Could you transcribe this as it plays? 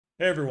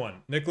Hey everyone,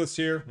 Nicholas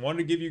here. Wanted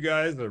to give you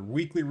guys a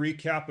weekly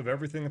recap of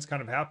everything that's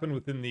kind of happened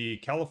within the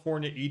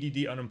California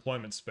EDD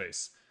unemployment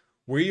space.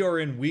 We are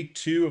in week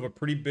 2 of a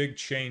pretty big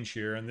change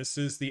here, and this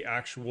is the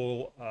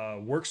actual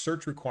work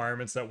search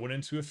requirements that went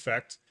into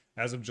effect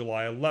as of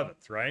July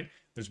 11th, right?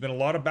 There's been a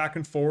lot of back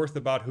and forth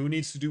about who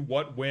needs to do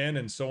what when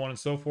and so on and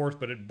so forth,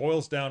 but it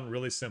boils down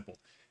really simple.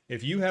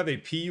 If you have a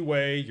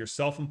PUA, you're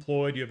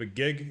self-employed, you have a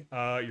gig,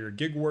 you're a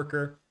gig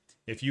worker,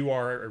 if you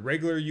are a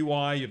regular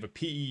UI, you have a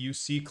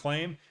PEUC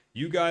claim,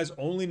 you guys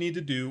only need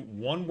to do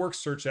one work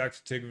search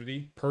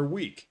activity per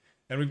week.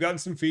 And we've gotten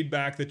some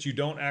feedback that you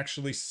don't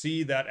actually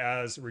see that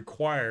as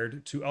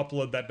required to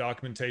upload that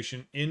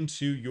documentation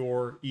into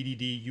your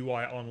EDD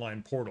UI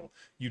online portal.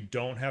 You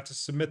don't have to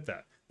submit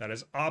that. That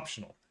is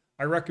optional.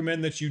 I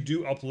recommend that you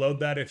do upload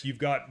that if you've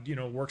got,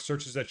 work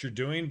searches that you're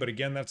doing, but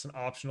again, that's an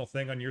optional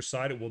thing on your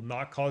side. It will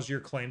not cause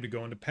your claim to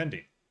go into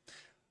pending.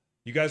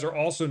 You guys are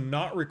also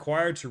not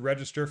required to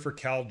register for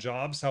Cal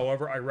Jobs.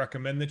 However, I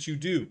recommend that you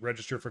do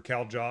register for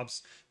Cal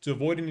Jobs to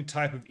avoid any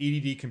type of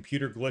EDD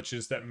computer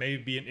glitches that may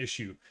be an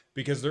issue,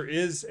 because there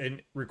is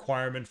a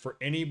requirement for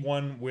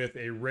anyone with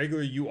a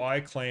regular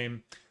UI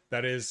claim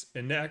that is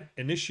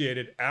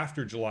initiated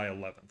after July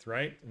 11th,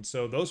 right? And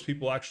so those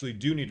people actually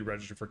do need to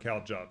register for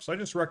Cal Jobs. So I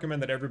just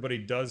recommend that everybody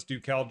does do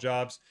Cal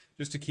Jobs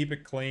just to keep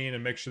it clean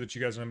and make sure that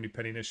you guys don't have any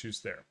pending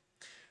issues there.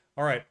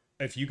 All right.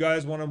 If you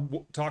guys want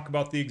to talk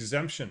about the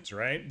exemptions,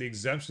 right? The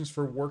exemptions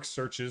for work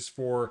searches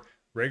for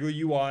regular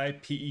UI,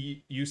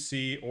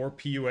 PEUC, or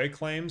PUA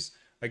claims.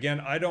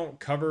 Again, I don't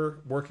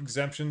cover work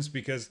exemptions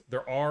because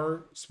there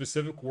are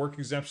specific work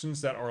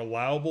exemptions that are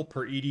allowable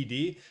per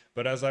EDD.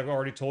 But as I've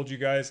already told you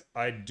guys,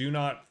 I do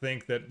not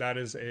think that that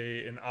is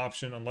an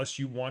option unless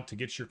you want to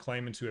get your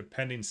claim into a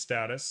pending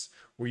status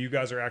where you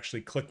guys are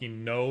actually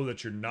clicking no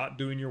that you're not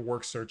doing your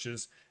work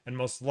searches. And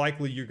most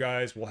likely you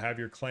guys will have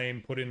your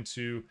claim put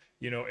into,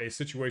 a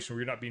situation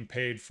where you're not being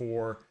paid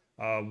for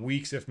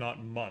weeks, if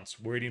not months,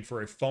 waiting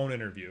for a phone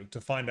interview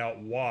to find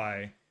out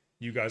why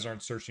you guys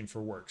aren't searching for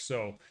work.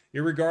 So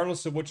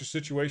irregardless of what your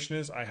situation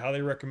is, I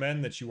highly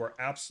recommend that you are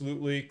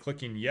absolutely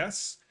clicking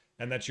yes,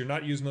 and that you're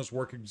not using those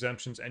work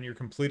exemptions, and you're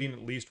completing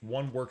at least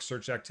one work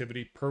search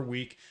activity per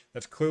week.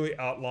 That's clearly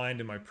outlined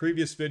in my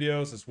previous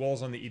videos as well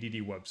as on the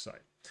EDD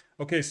website.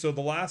 Okay, so the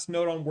last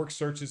note on work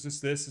searches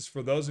is this is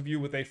for those of you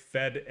with a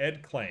Fed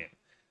Ed claim.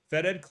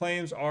 Fed Ed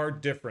claims are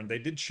different. They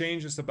did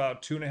change this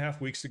about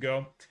 2.5 weeks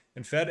ago,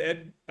 and Fed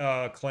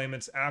Ed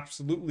claimants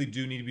absolutely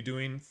do need to be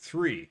doing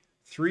three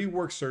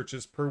work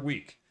searches per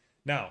week.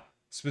 Now,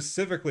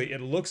 specifically,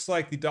 it looks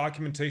like the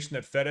documentation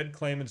that Fed Ed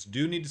claimants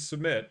do need to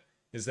submit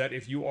is that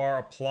if you are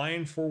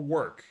applying for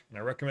work, and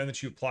I recommend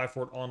that you apply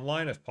for it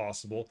online if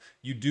possible,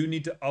 you do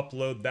need to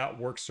upload that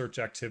work search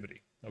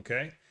activity,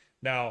 okay?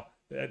 Now,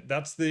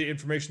 that's the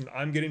information that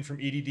I'm getting from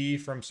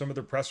EDD from some of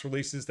the press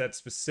releases, that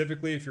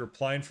specifically if you're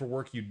applying for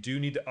work, you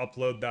do need to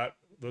upload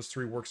those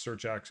 3 work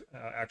search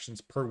actions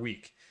per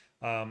week.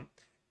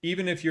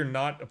 Even if you're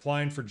not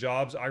applying for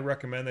jobs, I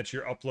recommend that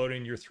you're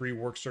uploading your 3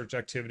 work search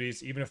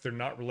activities, even if they're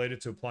not related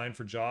to applying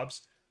for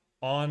jobs,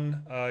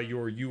 on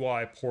your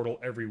UI portal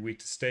every week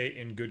to stay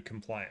in good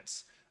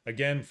compliance.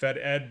 Again, Fed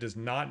Ed does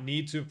not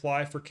need to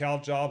apply for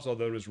Cal Jobs,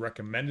 although it is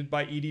recommended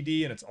by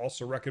EDD, and it's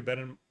also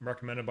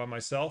recommended by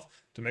myself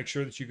to make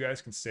sure that you guys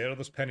can stay out of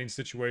those pending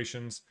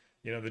situations.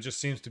 That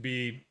just seems to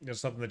be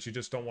something that you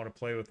just don't want to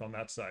play with on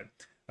that side.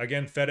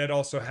 Again, Fed Ed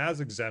also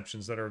has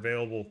exemptions that are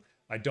available.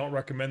 I don't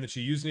recommend that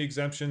you use any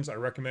exemptions. I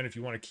recommend if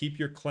you want to keep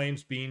your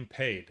claims being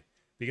paid,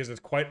 because it's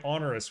quite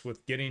onerous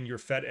with getting your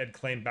Fed Ed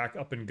claim back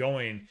up and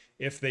going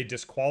if they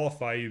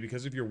disqualify you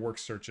because of your work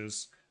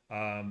searches.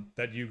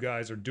 That you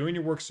guys are doing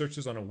your work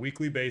searches on a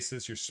weekly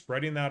basis, you're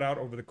spreading that out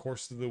over the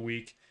course of the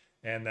week,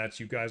 and that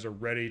you guys are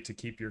ready to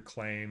keep your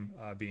claim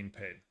being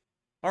paid.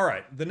 All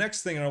right, the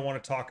next thing I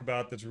want to talk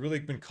about that's really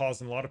been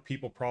causing a lot of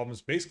people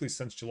problems basically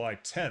since July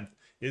 10th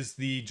is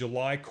the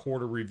July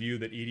quarter review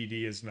that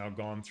EDD has now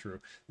gone through.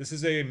 This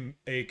is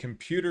a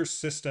computer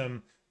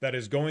system that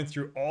is going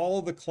through all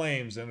of the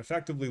claims and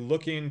effectively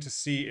looking to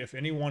see if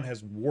anyone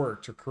has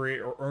worked or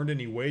created or earned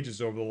any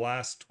wages over the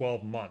last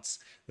 12 months.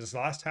 This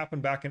last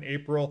happened back in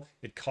April.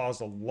 It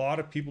caused a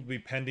lot of people to be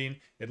pending.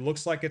 It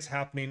looks like it's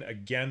happening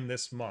again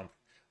this month.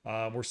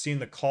 We're seeing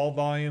the call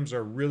volumes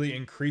are really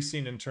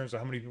increasing in terms of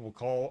how many people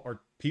call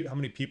or how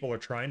many people are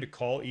trying to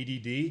call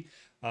EDD.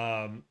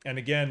 And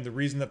again, the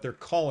reason that they're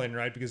calling,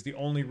 right, because the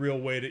only real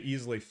way to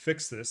easily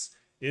fix this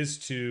is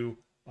to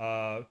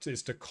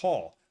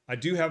call. I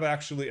do have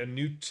actually a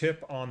new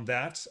tip on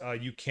that.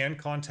 You can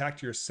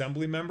contact your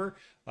assembly member,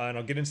 and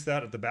I'll get into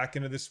that at the back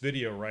end of this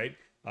video, right?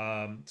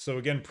 So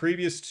again,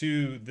 previous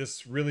to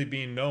this really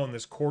being known,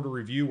 this quarter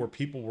review where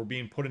people were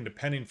being put into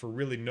pending for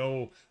really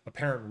no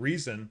apparent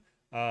reason,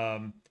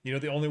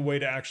 the only way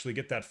to actually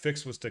get that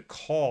fixed was to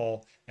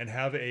call and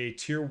have a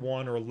tier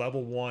 1 or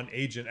level 1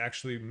 agent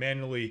actually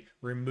manually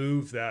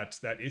remove that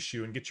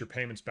issue and get your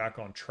payments back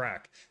on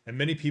track. And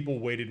many people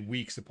waited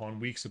weeks upon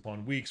weeks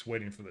upon weeks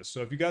waiting for this.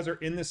 So if you guys are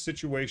in this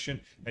situation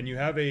and you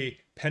have a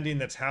pending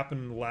that's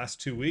happened in the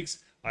last 2 weeks,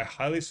 I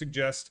highly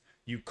suggest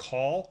you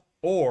call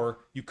or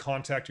you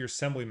contact your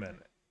assemblyman.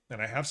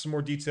 And I have some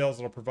more details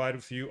that I'll provide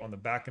with you on the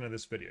back end of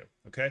this video.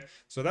 Okay,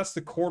 so that's the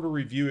quarter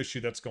review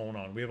issue that's going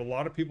on. We have a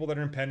lot of people that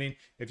are pending.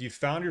 If you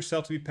found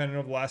yourself to be pending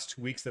over the last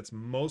 2 weeks, that's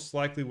most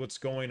likely what's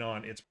going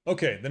on. It's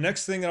okay. The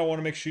next thing that I want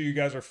to make sure you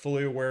guys are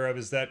fully aware of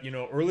is that,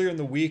 earlier in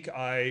the week,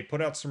 I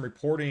put out some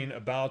reporting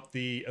about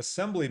the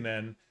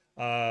assemblymen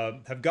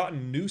have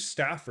gotten new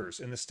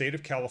staffers in the state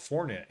of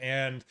California.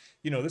 And,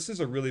 this is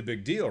a really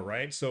big deal,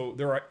 right? So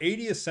there are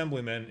 80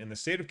 assemblymen in the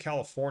state of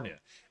California,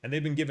 and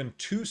they've been given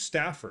 2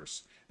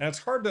 staffers. Now, it's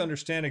hard to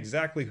understand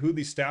exactly who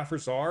these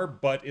staffers are,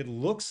 but it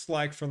looks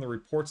like from the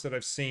reports that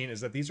I've seen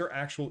is that these are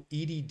actual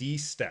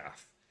EDD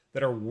staff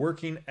that are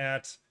working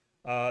at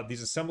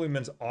these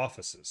assemblymen's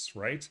offices,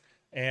 right?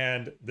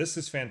 And this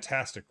is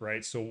fantastic,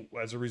 right? So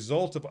as a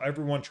result of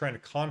everyone trying to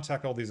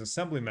contact all these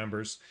assembly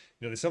members,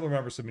 the assembly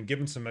members have been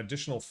given some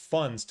additional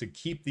funds to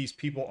keep these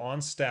people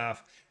on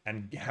staff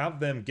and have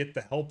them get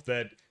the help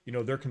that,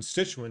 their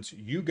constituents,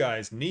 you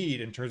guys, need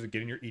in terms of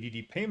getting your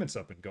EDD payments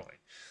up and going.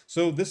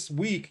 So this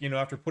week,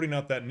 after putting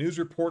out that news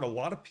report, a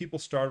lot of people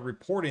started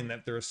reporting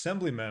that their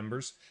assembly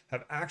members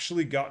have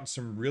actually gotten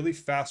some really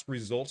fast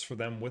results for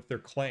them with their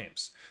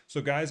claims. So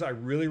guys, I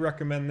really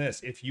recommend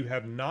this. If you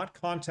have not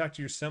contacted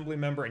your assembly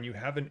member and you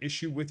have an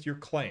issue with your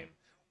claim,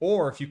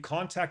 or if you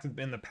contacted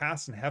them in the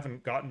past and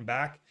haven't gotten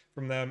back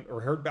from them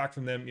or heard back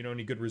from them,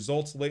 any good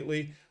results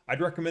lately, I'd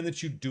recommend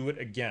that you do it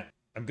again.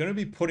 I'm going to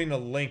be putting a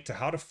link to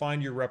how to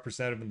find your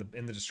representative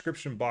in the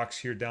description box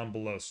here down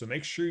below. So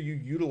make sure you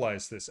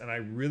utilize this. And I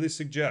really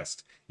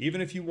suggest,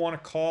 even if you want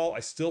to call, I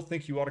still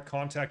think you ought to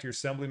contact your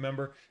assembly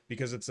member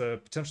because it's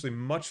a potentially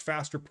much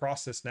faster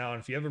process now.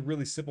 And if you have a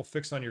really simple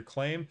fix on your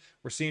claim,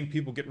 we're seeing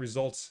people get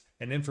results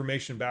and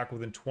information back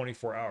within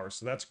 24 hours.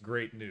 So that's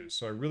great news.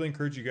 So I really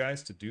encourage you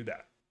guys to do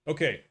that.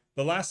 Okay,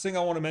 the last thing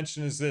I want to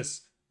mention is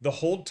this. The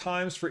hold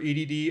times for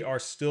EDD are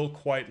still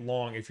quite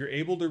long. If you're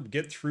able to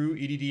get through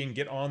EDD and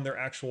get on their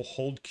actual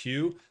hold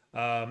queue,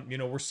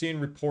 we're seeing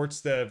reports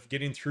that of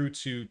getting through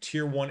to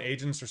tier 1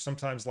 agents are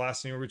sometimes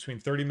lasting anywhere between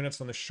 30 minutes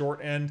on the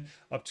short end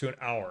up to an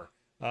hour.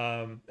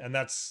 And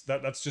that's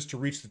just to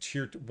reach the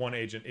tier 1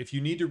 agent. If you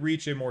need to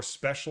reach a more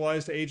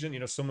specialized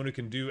agent, someone who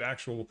can do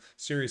actual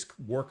serious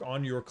work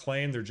on your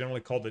claim, they're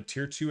generally called the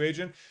tier 2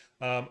 agent.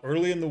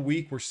 Early in the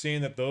week, we're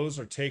seeing that those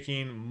are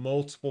taking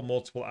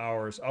multiple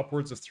hours,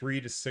 upwards of 3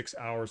 to 6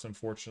 hours,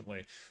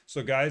 unfortunately.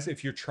 So guys,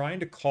 if you're trying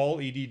to call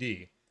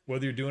EDD,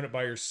 whether you're doing it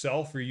by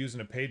yourself or you're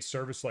using a paid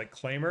service like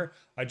Claimer,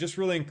 I just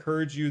really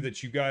encourage you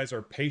that you guys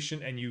are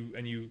patient and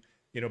you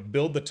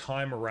build the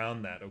time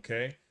around that,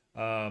 okay?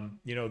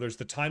 There's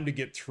the time to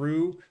get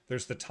through,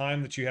 there's the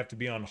time that you have to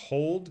be on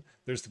hold,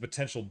 there's the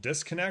potential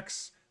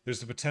disconnects, there's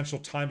the potential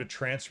time to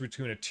transfer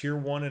between a tier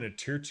 1 and a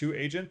tier 2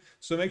 agent.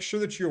 So make sure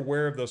that you're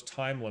aware of those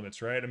time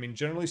limits, right? I mean,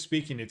 generally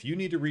speaking, if you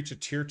need to reach a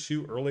tier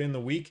 2 early in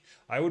the week,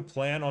 I would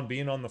plan on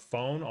being on the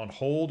phone, on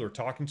hold, or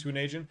talking to an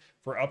agent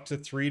for up to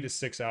 3 to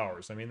 6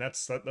 hours. I mean,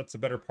 that's the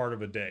better part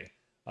of a day.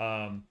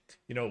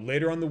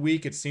 Later on the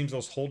week, it seems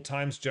those hold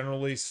times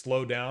generally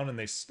slow down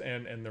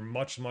and they're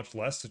much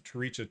less to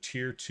reach a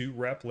tier 2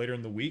 rep later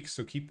in the week.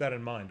 So keep that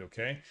in mind,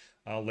 okay?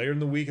 Later in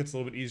the week, it's a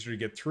little bit easier to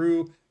get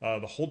through.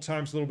 The hold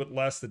time's a little bit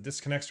less. The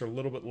disconnects are a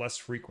little bit less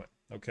frequent,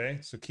 okay?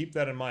 So keep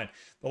that in mind.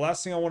 The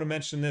last thing I want to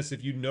mention this,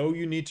 if you know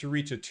you need to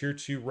reach a tier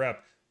 2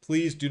 rep,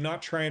 please do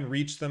not try and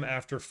reach them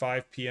after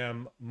 5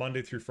 p.m.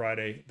 Monday through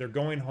Friday. They're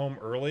going home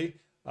early,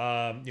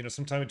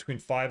 sometime between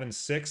 5 and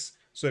 6.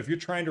 So if you're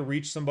trying to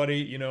reach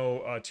somebody,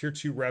 a tier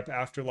 2 rep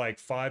after like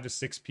 5 to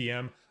 6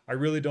 p.m., I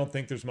really don't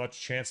think there's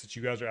much chance that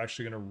you guys are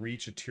actually going to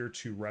reach a tier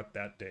 2 rep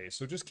that day.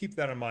 So just keep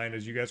that in mind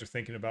as you guys are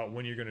thinking about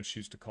when you're going to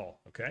choose to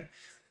call, okay?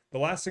 The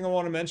last thing I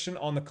want to mention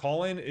on the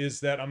call-in is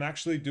that I'm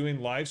actually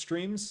doing live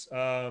streams,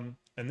 and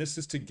this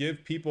is to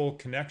give people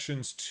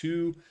connections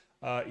to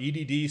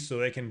EDD so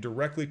they can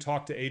directly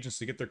talk to agents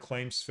to get their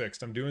claims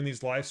fixed. I'm doing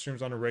these live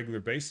streams on a regular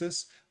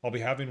basis. I'll be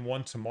having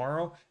one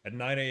tomorrow at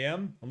 9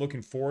 a.m. I'm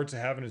looking forward to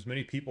having as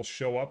many people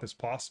show up as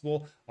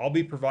possible. I'll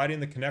be providing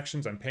the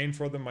connections. I'm paying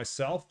for them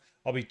myself.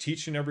 I'll be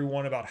teaching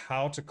everyone about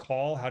how to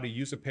call, how to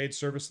use a paid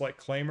service like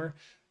Claimer,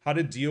 how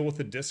to deal with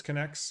the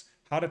disconnects,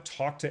 how to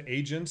talk to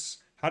agents,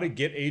 how to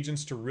get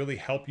agents to really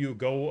help you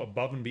go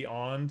above and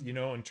beyond,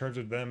 in terms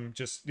of them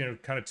just,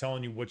 kind of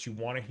telling you what you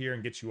want to hear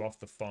and get you off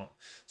the phone.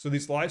 So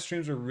these live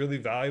streams are really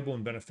valuable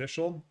and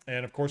beneficial.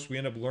 And of course, we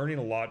end up learning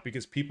a lot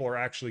because people are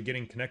actually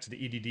getting connected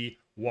to EDD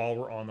while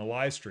we're on the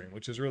live stream,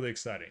 which is really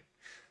exciting.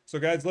 So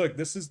guys, look,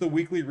 this is the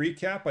weekly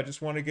recap. I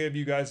just want to give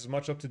you guys as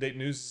much up-to-date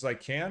news as I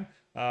can.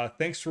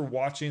 Thanks for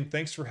watching.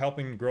 Thanks for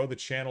helping grow the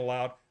channel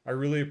out. I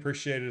really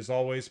appreciate it as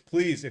always.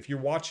 Please, if you're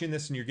watching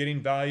this and you're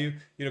getting value,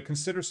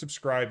 consider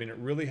subscribing. It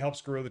really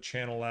helps grow the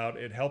channel out.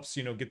 It helps,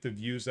 get the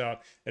views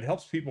out. It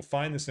helps people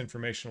find this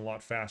information a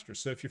lot faster.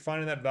 So if you're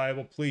finding that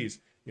valuable, please,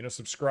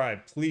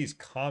 subscribe. Please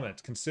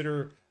comment.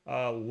 Consider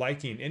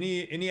liking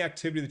any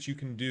activity that you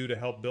can do to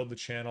help build the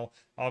channel.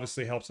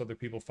 Obviously helps other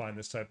people find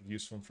this type of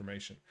useful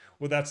information.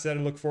 With that said,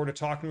 I look forward to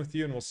talking with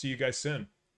you, and we'll see you guys soon.